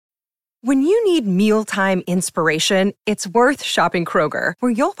When you need mealtime inspiration, it's worth shopping Kroger,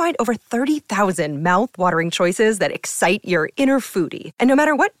 where you'll find over 30,000 mouth-watering choices that excite your inner foodie. And no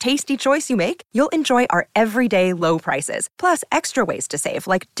matter what tasty choice you make, you'll enjoy our everyday low prices, plus extra ways to save,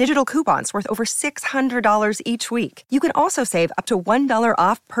 like digital coupons worth over $600 each week. You can also save up to $1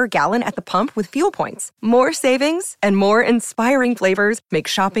 off per gallon at the pump with fuel points. More savings and more inspiring flavors make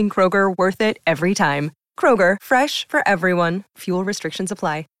shopping Kroger worth it every time. Kroger, fresh for everyone. Fuel restrictions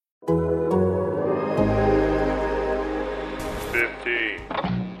apply. 15.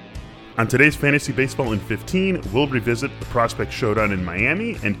 On today's Fantasy Baseball in 15, we'll revisit the Prospect Showdown in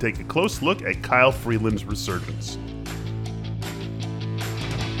Miami and take a close look at Kyle Freeland's resurgence.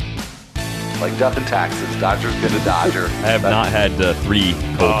 Like death and taxes, Dodger's been a Dodger. I have not had 3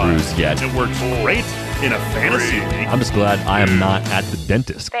 cold brews yet. It works great in a fantasy league. I'm just glad I am not at the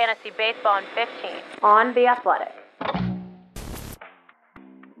dentist. Fantasy Baseball in 15 on The Athletic.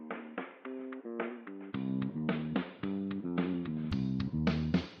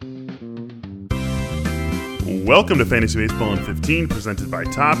 Welcome to Fantasy Baseball in 15, presented by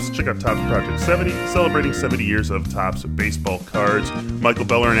Topps. Check out Topps Project 70, celebrating 70 years of Topps baseball cards. Michael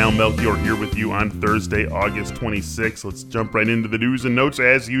Beller and Al Melchior here with you on Thursday, August 26th. Let's jump right into the news and notes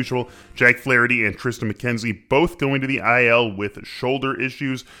as usual. Jack Flaherty and Tristan McKenzie both going to the IL with shoulder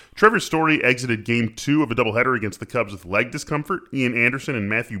issues. Trevor Story exited Game 2 of a doubleheader against the Cubs with leg discomfort. Ian Anderson and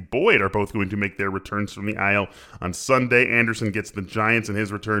Matthew Boyd are both going to make their returns from the IL on Sunday. Anderson gets the Giants in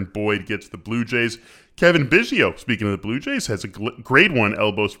his return. Boyd gets the Blue Jays. Kevin Biggio, speaking of the Blue Jays, has a grade 1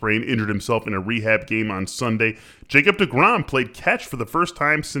 elbow sprain, injured himself in a rehab game on Sunday. Jacob deGrom played catch for the first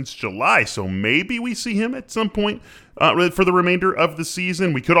time since July, so maybe we see him at some point for the remainder of the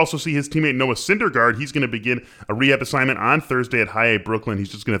season. We could also see his teammate Noah Syndergaard. He's going to begin a rehab assignment on Thursday at High A Brooklyn. He's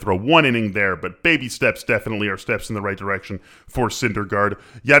just going to throw one inning there, but baby steps definitely are steps in the right direction for Syndergaard.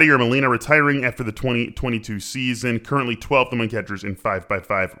 Yadier Molina retiring after the 2022 season. Currently 12th among catchers in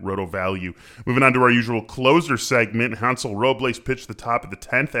 5x5 roto value. Moving on to our usual closer segment, Hansel Robles pitched the top of the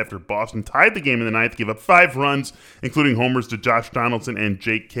 10th after Boston tied the game in the 9th, gave up 5 runs, including homers to Josh Donaldson and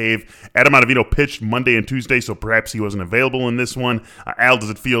Jake Cave. Adam Ottavino pitched Monday and Tuesday, so perhaps he wasn't available in this one. Al,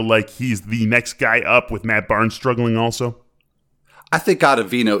 does it feel like he's the next guy up with Matt Barnes struggling also? I think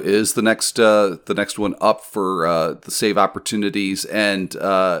Ottavino is the next one up for the save opportunities, and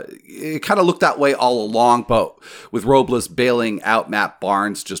it kind of looked that way all along. But with Robles bailing out Matt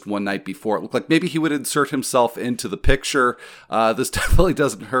Barnes just one night before, it looked like maybe he would insert himself into the picture. This definitely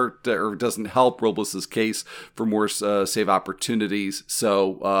doesn't hurt or doesn't help Robles' case for more save opportunities.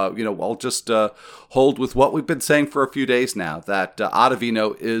 So I'll just hold with what we've been saying for a few days now, that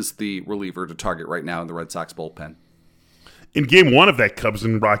Ottavino is the reliever to target right now in the Red Sox bullpen. In Game 1 of that Cubs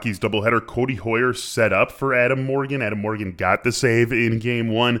and Rockies doubleheader, Cody Hoyer set up for Adam Morgan. Adam Morgan got the save in Game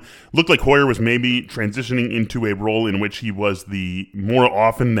 1. Looked like Hoyer was maybe transitioning into a role in which he was the more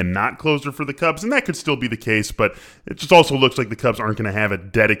often than not closer for the Cubs, and that could still be the case, but it just also looks like the Cubs aren't going to have a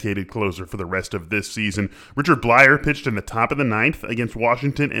dedicated closer for the rest of this season. Richard Blyer pitched in the top of the 9th against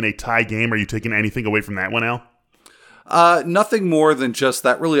Washington in a tie game. Are you taking anything away from that one, Al? Nothing more than just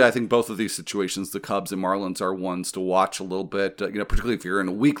that. Really, I think both of these situations, the Cubs and Marlins, are ones to watch a little bit. Particularly if you're in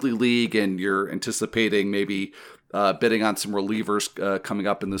a weekly league and you're anticipating maybe bidding on some relievers coming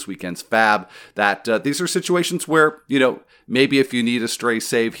up in this weekend's fab. That these are situations where maybe if you need a stray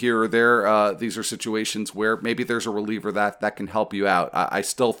save here or there, these are situations where maybe there's a reliever that can help you out. I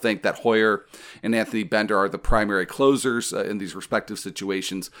still think that Hoyer and Anthony Bender are the primary closers in these respective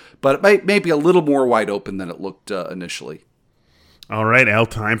situations, but it may be a little more wide open than it looked initially. All right, Al,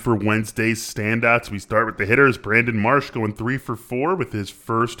 time for Wednesday's standouts. We start with the hitters. Brandon Marsh going 3 for 4 with his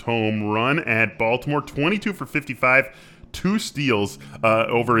first home run at Baltimore. 22 for 55, 2 steals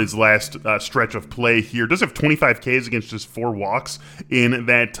over his last stretch of play here. Does have 25 Ks against just 4 walks in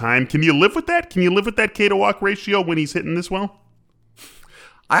that time. Can you live with that? Can you live with that K to walk ratio when he's hitting this well?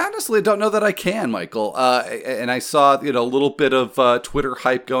 I honestly don't know that I can, Michael. And I saw a little bit of Twitter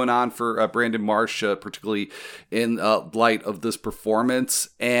hype going on for Brandon Marsh, particularly in light of this performance.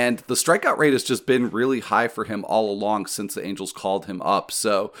 And the strikeout rate has just been really high for him all along since the Angels called him up.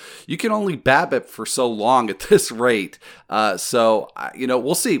 So you can only BABIP for so long at this rate. We'll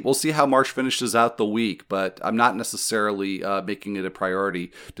see. We'll see how Marsh finishes out the week, but I'm not necessarily making it a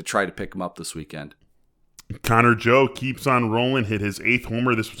priority to try to pick him up this weekend. Connor Joe keeps on rolling, hit his 8th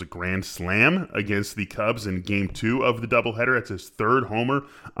homer. This was a grand slam against the Cubs in Game 2 of the doubleheader. It's his 3rd homer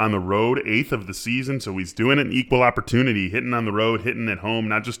on the road, 8th of the season, so he's doing an equal opportunity, hitting on the road, hitting at home,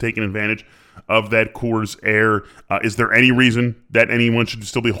 not just taking advantage of that Coors air. Is there any reason that anyone should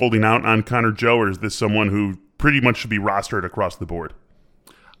still be holding out on Connor Joe, or is this someone who pretty much should be rostered across the board?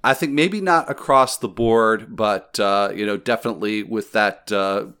 I think maybe not across the board, but, definitely with that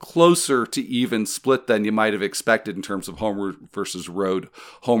closer to even split than you might have expected in terms of home versus road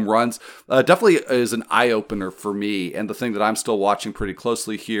home runs. Definitely is an eye-opener for me. And the thing that I'm still watching pretty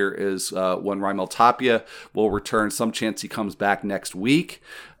closely here is when Raimel Tapia will return. Some chance he comes back next week.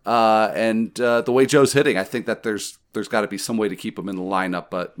 And the way Joe's hitting, I think that there's got to be some way to keep him in the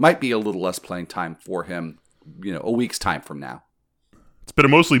lineup, but might be a little less playing time for him, a week's time from now. It's been a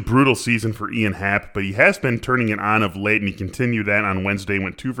mostly brutal season for Ian Happ, but he has been turning it on of late, and he continued that on Wednesday.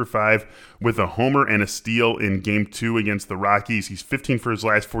 Went 2 for 5 with a homer and a steal in Game 2 against the Rockies. He's 15 for his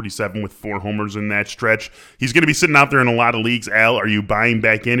last 47 with 4 homers in that stretch. He's going to be sitting out there in a lot of leagues. Al, are you buying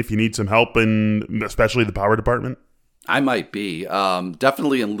back in if you need some help in especially the power department? I might be.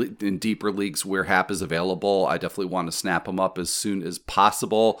 Definitely in deeper leagues where Happ is available, I definitely want to snap him up as soon as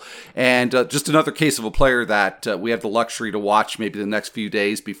possible. And just another case of a player that we have the luxury to watch maybe the next few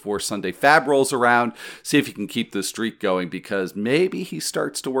days before Sunday Fab rolls around, see if he can keep the streak going, because maybe he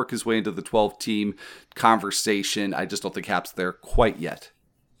starts to work his way into the 12-team conversation. I just don't think Happ's there quite yet.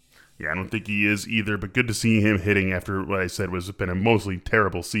 Yeah, I don't think he is either, but good to see him hitting after what I said was been a mostly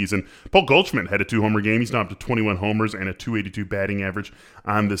terrible season. Paul Goldschmidt had a 2-homer game. He's now up to 21 homers and a .282 batting average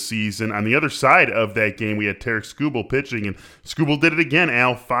on the season. On the other side of that game, we had Tarik Skubal pitching, and Skubal did it again,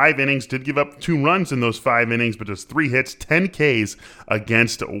 Al. 5 innings, did give up 2 runs in those 5 innings, but just 3 hits, 10 Ks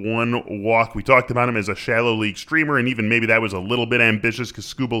against 1 walk. We talked about him as a shallow league streamer, and even maybe that was a little bit ambitious because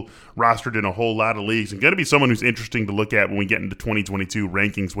Skubal rostered in a whole lot of leagues, and going to be someone who's interesting to look at when we get into 2022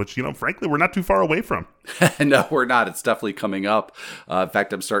 rankings, which, frankly, we're not too far away from. No, we're not. It's definitely coming up. In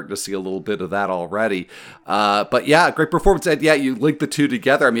fact, I'm starting to see a little bit of that already. But yeah, great performance. And yeah, you link the two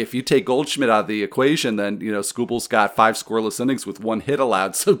together. I mean, if you take Goldschmidt out of the equation, then, Skubal's got 5 scoreless innings with 1 hit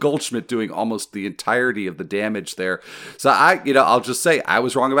allowed. So Goldschmidt doing almost the entirety of the damage there. So I'll just say I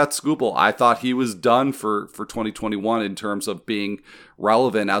was wrong about Skubal. I thought he was done for 2021 in terms of being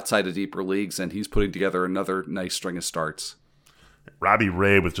relevant outside of deeper leagues. And he's putting together another nice string of starts. Robbie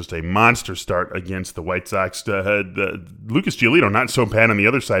Ray with just a monster start against the White Sox. Lucas Giolito not so bad on the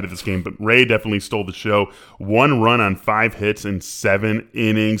other side of this game, but Ray definitely stole the show. 1 run on 5 hits in 7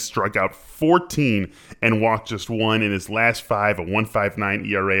 innings, struck out 14 and walked just 1 in his last 5, a 1.59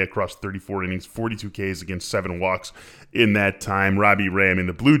 ERA across 34 innings, 42 Ks against 7 walks in that time. Robbie Ray,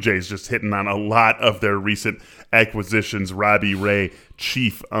 the Blue Jays just hitting on a lot of their recent acquisitions. Robbie Ray,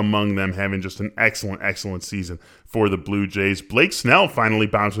 chief among them, having just an excellent season for the Blue Jays. Blake Snell finally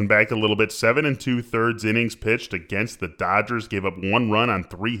bouncing back a little bit. 7 2/3 innings pitched against the Dodgers. Gave up 1 run on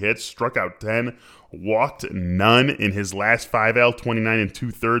 3 hits, struck out 10, walked none in his last 5 L, 29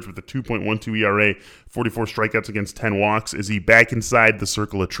 2/3 with a 2.12 ERA, 44 strikeouts against 10 walks. Is he back inside the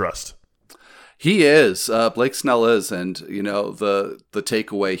circle of trust? He is. Blake Snell is. And, the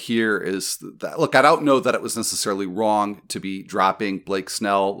takeaway here is that, look, I don't know that it was necessarily wrong to be dropping Blake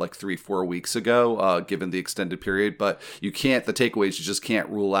Snell like 3-4 weeks ago, given the extended period. But the takeaway is you just can't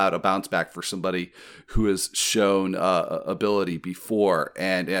rule out a bounce back for somebody who has shown ability before.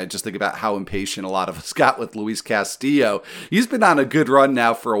 And I just think about how impatient a lot of us got with Luis Castillo. He's been on a good run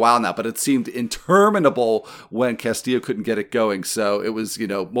now for a while now, but it seemed interminable when Castillo couldn't get it going. So it was,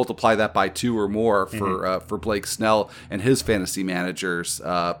 multiply that by 2 or more for Blake Snell and his fantasy managers.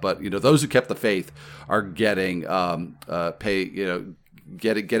 But those who kept the faith are getting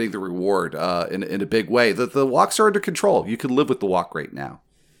getting the reward in a big way. The walks are under control. You can live with the walk rate now.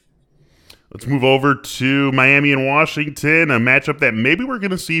 Let's move over to Miami and Washington, a matchup that maybe we're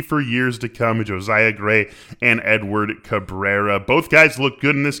going to see for years to come. Josiah Gray and Edward Cabrera. Both guys looked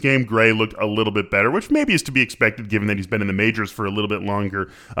good in this game. Gray looked a little bit better, which maybe is to be expected given that he's been in the majors for a little bit longer.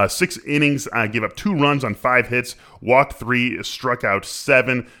 6 innings, gave up 2 runs on 5 hits, walked 3, struck out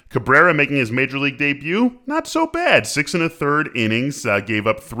 7. Cabrera making his major league debut, not so bad. 6 1/3 innings, gave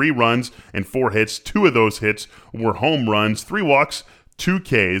up 3 runs and 4 hits. 2 of those hits were home runs, 3 walks, 2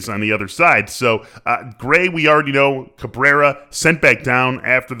 Ks on the other side. So Gray, we already know. Cabrera sent back down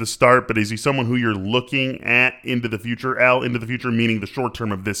after the start, but is he someone who you're looking at into the future, Al, into the future, meaning the short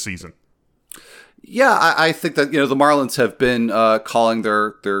term of this season? Yeah, I think that, the Marlins have been calling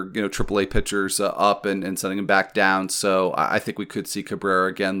their AAA pitchers up and sending them back down. So I think we could see Cabrera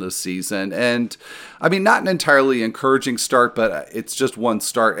again this season. And I mean, not an entirely encouraging start, but it's just one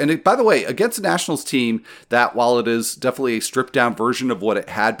start. And by the way, against a Nationals team that, while it is definitely a stripped down version of what it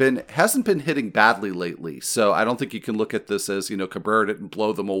had been, hasn't been hitting badly lately. So I don't think you can look at this as, Cabrera didn't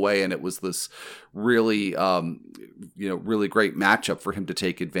blow them away and it was this really, really great matchup for him to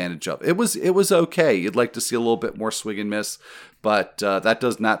take advantage of. It was okay. okay. You'd like to see a little bit more swing and miss, but that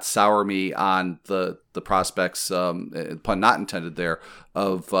does not sour me on the prospects, pun not intended there,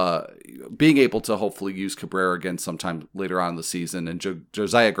 of being able to hopefully use Cabrera again sometime later on in the season. And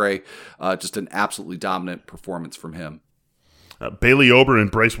Josiah Gray, just an absolutely dominant performance from him. Bailey Ober and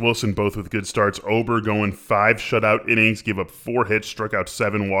Bryce Wilson both with good starts. Ober going 5 shutout innings, gave up 4 hits, struck out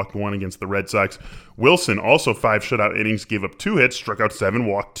 7, walked 1 against the Red Sox. Wilson also 5 shutout innings, gave up 2 hits, struck out 7,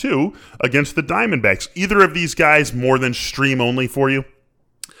 walked 2 against the Diamondbacks. Either of these guys more than stream only for you?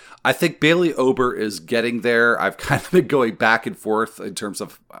 I think Bailey Ober is getting there. I've kind of been going back and forth in terms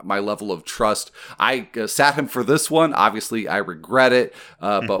of my level of trust. I sat him for this one. Obviously, I regret it.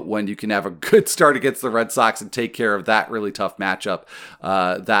 But when you can have a good start against the Red Sox and take care of that really tough matchup,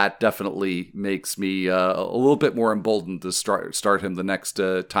 that definitely makes me a little bit more emboldened to start him the next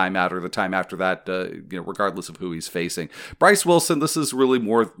time out or the time after that, regardless of who he's facing. Bryce Wilson, this is really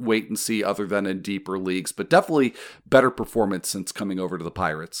more wait and see other than in deeper leagues, but definitely better performance since coming over to the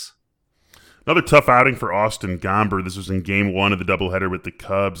Pirates. Another tough outing for Austin Gomber. This was in Game 1 of the doubleheader with the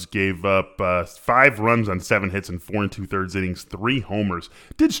Cubs. Gave up 5 runs on 7 hits in 4 2/3 innings, 3 homers.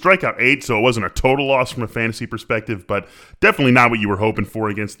 Did strike out 8, so it wasn't a total loss from a fantasy perspective, but definitely not what you were hoping for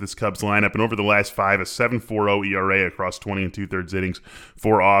against this Cubs lineup. And over the last 5, a 7.40 ERA across 20 2/3 innings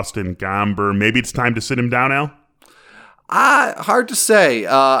for Austin Gomber. Maybe it's time to sit him down, Al? Hard to say.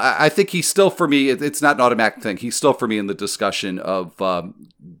 I think he's still, for me, it's not an automatic thing. He's still, for me, in the discussion of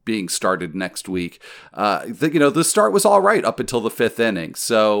being started next week. The start was all right up until the 5th inning.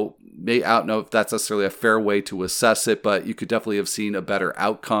 So I don't know if that's necessarily a fair way to assess it, but you could definitely have seen a better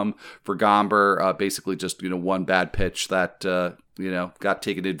outcome for Gomber. Basically just, one bad pitch that, got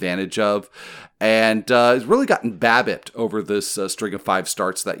taken advantage of. And has really gotten BABIP'd over this string of 5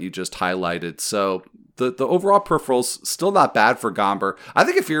 starts that you just highlighted. So the overall peripherals still not bad for Gomber. I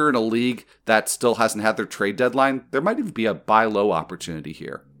think if you're in a league that still hasn't had their trade deadline, there might even be a buy low opportunity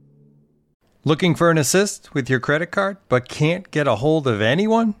here. Looking for an assist with your credit card, but can't get a hold of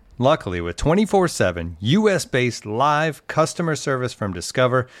anyone? Luckily, with 24/7 U.S.-based live customer service from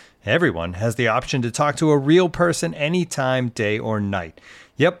Discover, everyone has the option to talk to a real person anytime, day or night.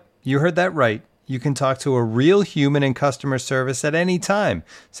 Yep, you heard that right. You can talk to a real human in customer service at any time.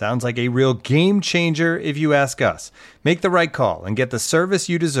 Sounds like a real game changer if you ask us. Make the right call and get the service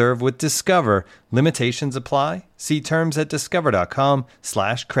you deserve with Discover. Limitations apply. See terms at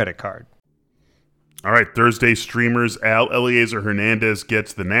discover.com/creditcard. All right, Thursday streamers. Eliezer Hernandez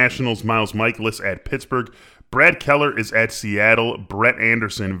gets the Nationals. Miles Mikolas at Pittsburgh. Brad Keller is at Seattle. Brett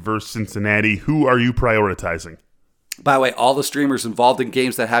Anderson versus Cincinnati. Who are you prioritizing? By the way, all the streamers involved in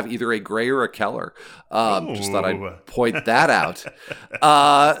games that have either a Gray or a Keller. Just thought I'd point that out.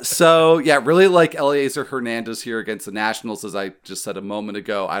 Really like Eliezer Hernandez here against the Nationals. As I just said a moment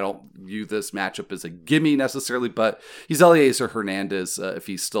ago, I don't view this matchup as a gimme necessarily, but he's Eliezer Hernandez. If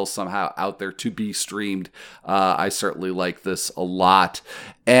he's still somehow out there to be streamed, I certainly like this a lot.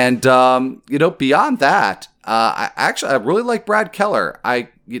 And, beyond that, I really like Brad Keller. I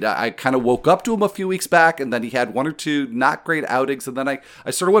kind of woke up to him a few weeks back, and then he had 1 or 2 not great outings, and then I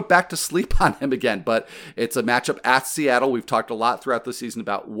sort of went back to sleep on him again. But it's a matchup at Seattle. We've talked a lot throughout the season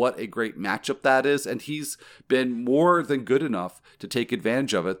about what a great matchup that is, and he's been more than good enough to take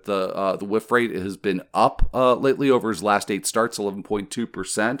advantage of it. The whiff rate has been up lately over his last 8 starts,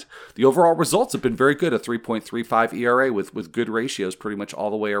 11.2%. The overall results have been very good, a 3.35 ERA with good ratios pretty much all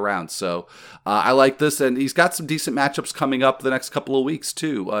the way around. So I like this, and he's got some decent matchups coming up the next couple of weeks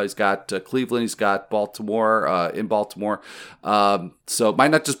too. He's got Cleveland, he's got Baltimore, in Baltimore. So it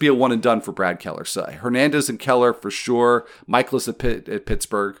might not just be a one and done for Brad Keller. So Hernandez and Keller for sure. Mikolas at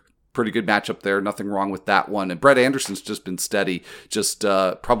Pittsburgh. Pretty good matchup there. Nothing wrong with that one. And Brett Anderson's just been steady. Just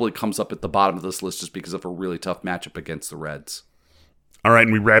probably comes up at the bottom of this list just because of a really tough matchup against the Reds. All right,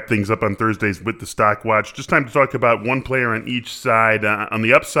 and we wrap things up on Thursdays with the Stock Watch. Just time to talk about one player on each side. On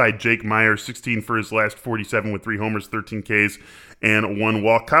the upside, Jake Meyer, 16 for his last 47 with 3 homers, 13 Ks, and 1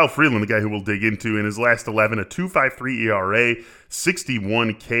 walk. Kyle Freeland, the guy who we'll dig into, in his last 11, a 2.53 ERA,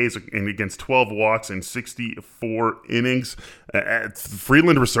 61 Ks and against 12 walks in 64 innings.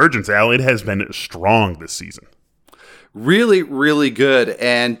 Freeland resurgence, Al, it has been strong this season. Really, really good.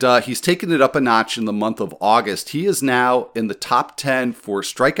 And he's taken it up a notch in the month of August. He is now in the top 10 for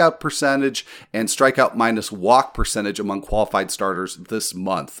strikeout percentage and strikeout minus walk percentage among qualified starters this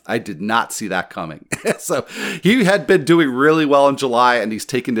month. I did not see that coming. So he had been doing really well in July, and he's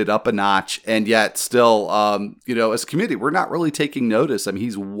taken it up a notch. And yet still, as a community, we're not really taking notice. I mean,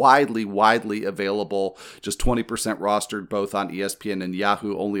 he's widely available, just 20% rostered both on ESPN and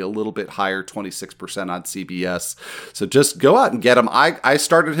Yahoo, only a little bit higher, 26% on CBS. So just go out and get him. I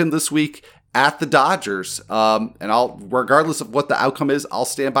started him this week at the Dodgers. And regardless of what the outcome is, I'll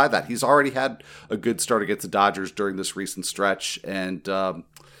stand by that. He's already had a good start against the Dodgers during this recent stretch, and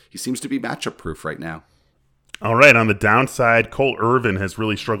he seems to be matchup proof right now. All right, on the downside, Cole Irvin has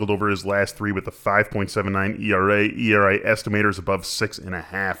really struggled over his last three with a 5.79 ERA. ERA estimators above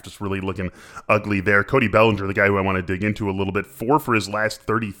 6.5, just really looking ugly there. Cody Bellinger, the guy who I want to dig into a little bit, 4 for his last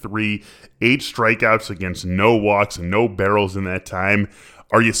 33, 8 strikeouts against no walks and no barrels in that time.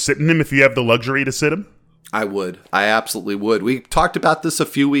 Are you sitting him if you have the luxury to sit him? I would. I absolutely would. We talked about this a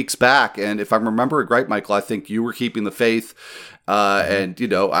few weeks back, and if I'm remembering right, Michael, I think you were keeping the faith. And,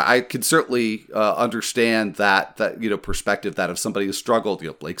 I can certainly understand that perspective that if somebody has struggled,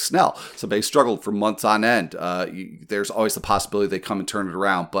 Blake Snell, somebody struggled for months on end, there's always the possibility they come and turn it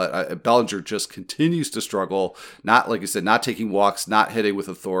around. But Bellinger just continues to struggle, not, like I said, not taking walks, not hitting with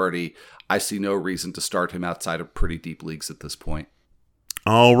authority. I see no reason to start him outside of pretty deep leagues at this point.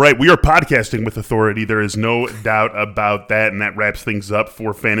 All right, we are podcasting with authority. There is no doubt about that, and that wraps things up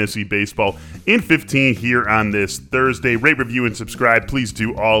for Fantasy Baseball in 15 here on this Thursday. Rate, review, and subscribe. Please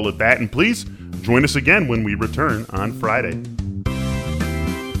do all of that, and please join us again when we return on Friday.